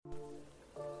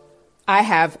I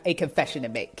have a confession to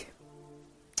make.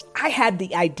 I had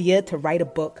the idea to write a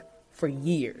book for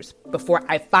years before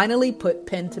I finally put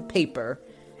pen to paper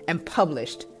and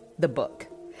published the book.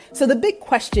 So the big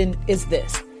question is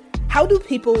this: how do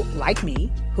people like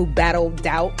me who battle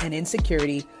doubt and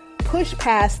insecurity push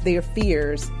past their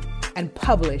fears and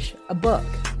publish a book?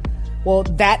 Well,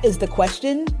 that is the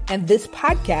question, and this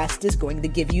podcast is going to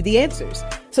give you the answers.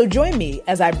 So join me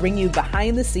as I bring you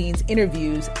behind the scenes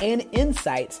interviews and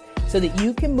insights so that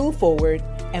you can move forward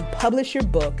and publish your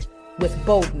book with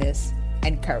boldness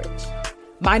and courage.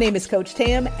 My name is Coach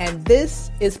Tam, and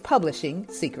this is Publishing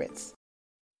Secrets.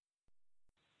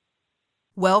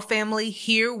 Well, family,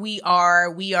 here we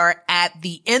are. We are at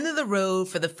the end of the road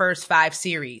for the first 5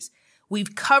 series.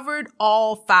 We've covered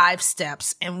all 5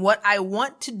 steps, and what I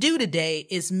want to do today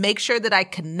is make sure that I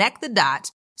connect the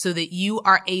dots so that you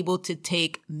are able to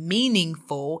take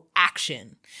meaningful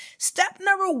action. Step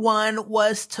number 1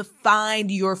 was to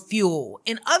find your fuel.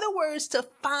 In other words, to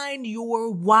find your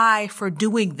why for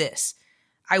doing this.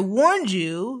 I warned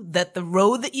you that the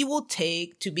road that you will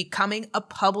take to becoming a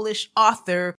published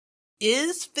author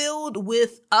is filled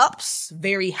with ups,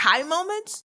 very high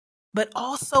moments, but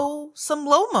also some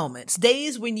low moments,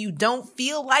 days when you don't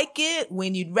feel like it,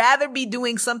 when you'd rather be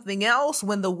doing something else,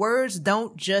 when the words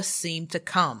don't just seem to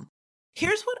come.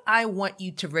 Here's what I want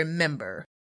you to remember.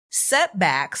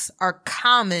 Setbacks are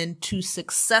common to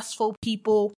successful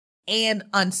people and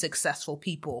unsuccessful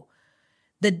people.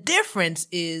 The difference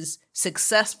is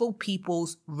successful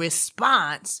people's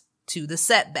response to the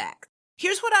setback.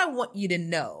 Here's what I want you to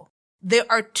know. There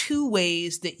are 2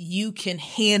 ways that you can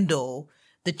handle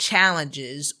the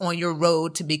challenges on your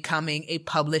road to becoming a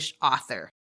published author.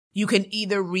 You can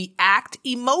either react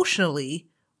emotionally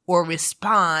or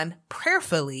respond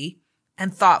prayerfully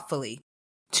and thoughtfully.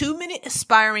 Too many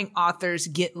aspiring authors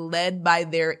get led by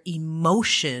their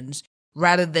emotions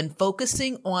rather than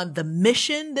focusing on the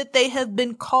mission that they have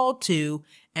been called to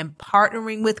and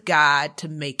partnering with God to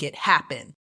make it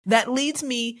happen. That leads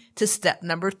me to step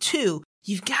number 2.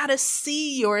 You've got to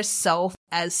see yourself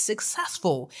as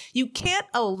successful. You can't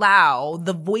allow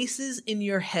the voices in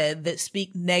your head that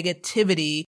speak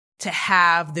negativity to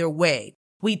have their way.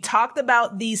 We talked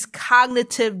about these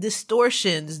cognitive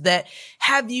distortions that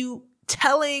have you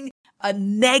telling a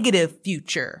negative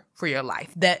future for your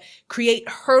life, that create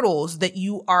hurdles that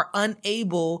you are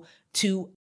unable to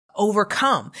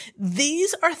overcome.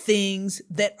 These are things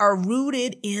that are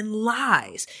rooted in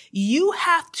lies. You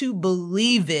have to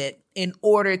believe it in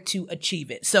order to achieve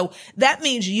it. So that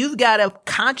means you've got to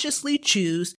consciously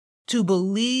choose to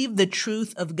believe the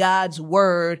truth of God's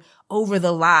word over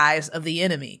the lies of the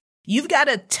enemy. You've got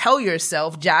to tell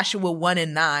yourself, Joshua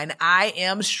 1:9, I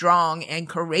am strong and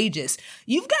courageous.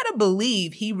 You've got to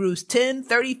believe Hebrews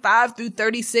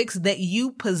 10:35-36, that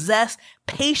you possess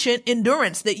patient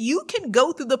endurance, that you can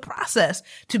go through the process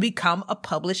to become a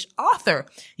published author.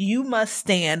 You must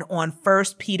stand on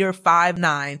 1 Peter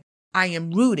 5:9. I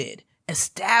am rooted,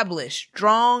 established,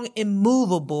 strong,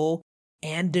 immovable,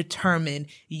 and determined.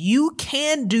 You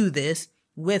can do this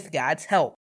with God's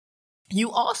help. You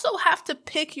also have to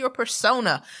pick your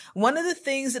persona. One of the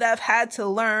things that I've had to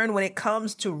learn when it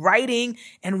comes to writing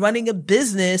and running a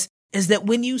business is that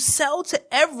when you sell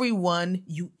to everyone,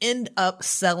 you end up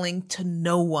selling to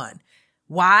no one.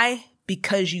 Why?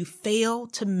 Because you fail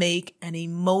to make an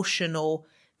emotional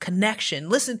connection.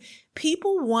 Listen,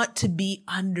 people want to be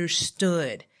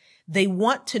understood. They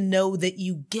want to know that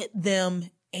you get them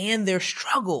and their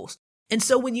struggles. And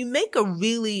so when you make a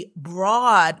really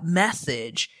broad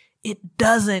message, it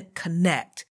doesn't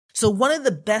connect. So one of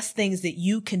the best things that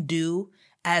you can do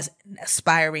as an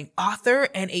aspiring author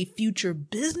and a future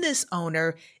business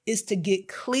owner is to get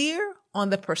clear on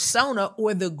the persona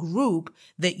or the group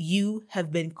that you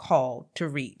have been called to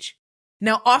reach.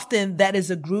 Now, often that is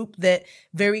a group that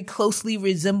very closely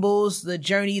resembles the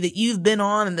journey that you've been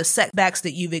on and the setbacks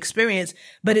that you've experienced.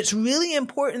 But it's really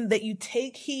important that you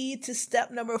take heed to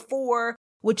step number 4,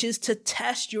 which is to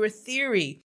test your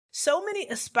theory. So many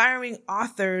aspiring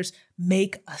authors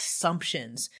make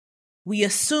assumptions. We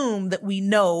assume that we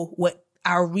know what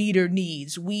our reader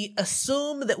needs. We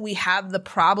assume that we have the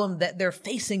problem that they're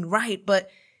facing right. But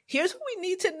here's what we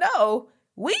need to know.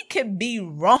 We can be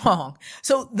wrong.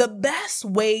 So the best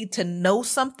way to know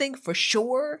something for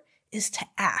sure is to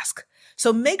ask.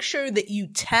 So make sure that you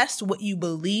test what you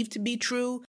believe to be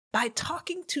true by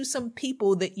talking to some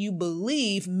people that you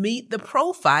believe meet the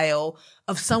profile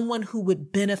of someone who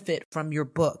would benefit from your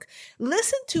book.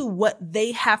 Listen to what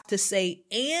they have to say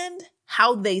and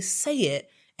how they say it,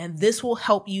 and this will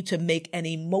help you to make an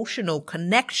emotional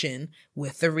connection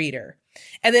with the reader.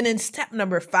 And then in step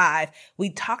number 5, we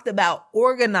talked about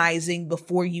organizing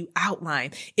before you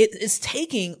outline. It is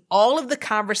taking all of the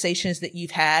conversations that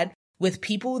you've had with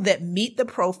people that meet the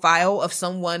profile of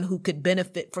someone who could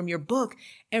benefit from your book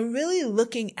and really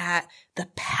looking at the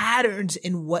patterns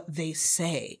in what they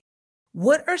say.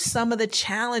 What are some of the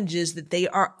challenges that they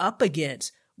are up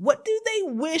against? What do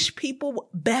they wish people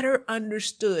better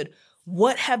understood?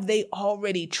 What have they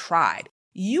already tried?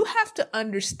 You have to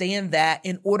understand that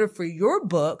in order for your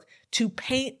book to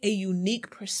paint a unique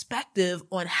perspective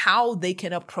on how they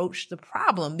can approach the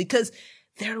problem, because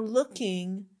they're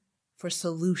looking for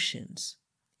solutions.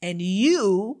 And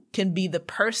you can be the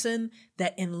person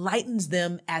that enlightens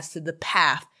them as to the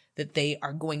path that they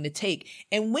are going to take.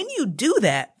 And when you do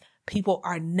that, people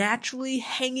are naturally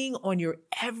hanging on your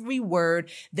every word.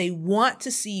 They want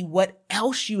to see what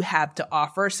else you have to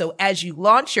offer. So as you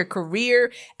launch your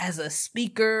career as a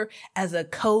speaker, as a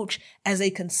coach, as a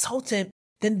consultant,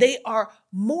 then they are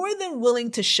more than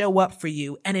willing to show up for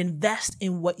you and invest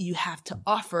in what you have to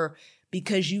offer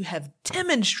because you have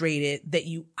demonstrated that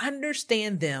you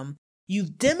understand them.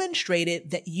 You've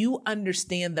demonstrated that you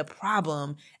understand the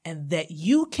problem and that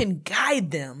you can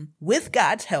guide them with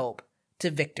God's help to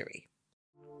victory.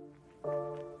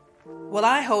 Well,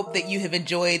 I hope that you have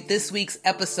enjoyed this week's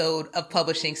episode of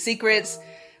Publishing Secrets,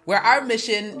 where our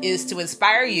mission is to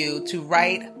inspire you to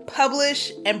write,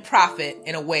 publish, and profit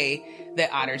in a way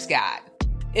that honors God.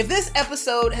 If this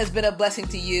episode has been a blessing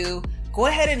to you, go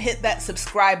ahead and hit that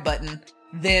subscribe button,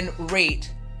 then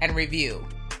rate and review.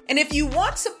 And if you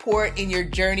want support in your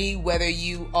journey, whether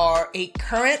you are a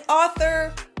current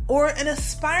author or an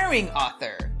aspiring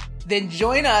author, then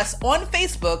join us on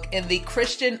Facebook in the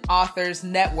Christian Authors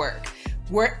Network.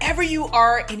 Wherever you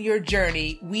are in your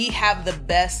journey, we have the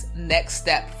best next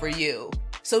step for you.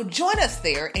 So join us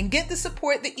there and get the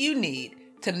support that you need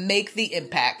to make the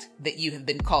impact that you have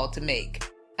been called to make.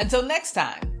 Until next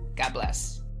time, God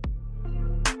bless.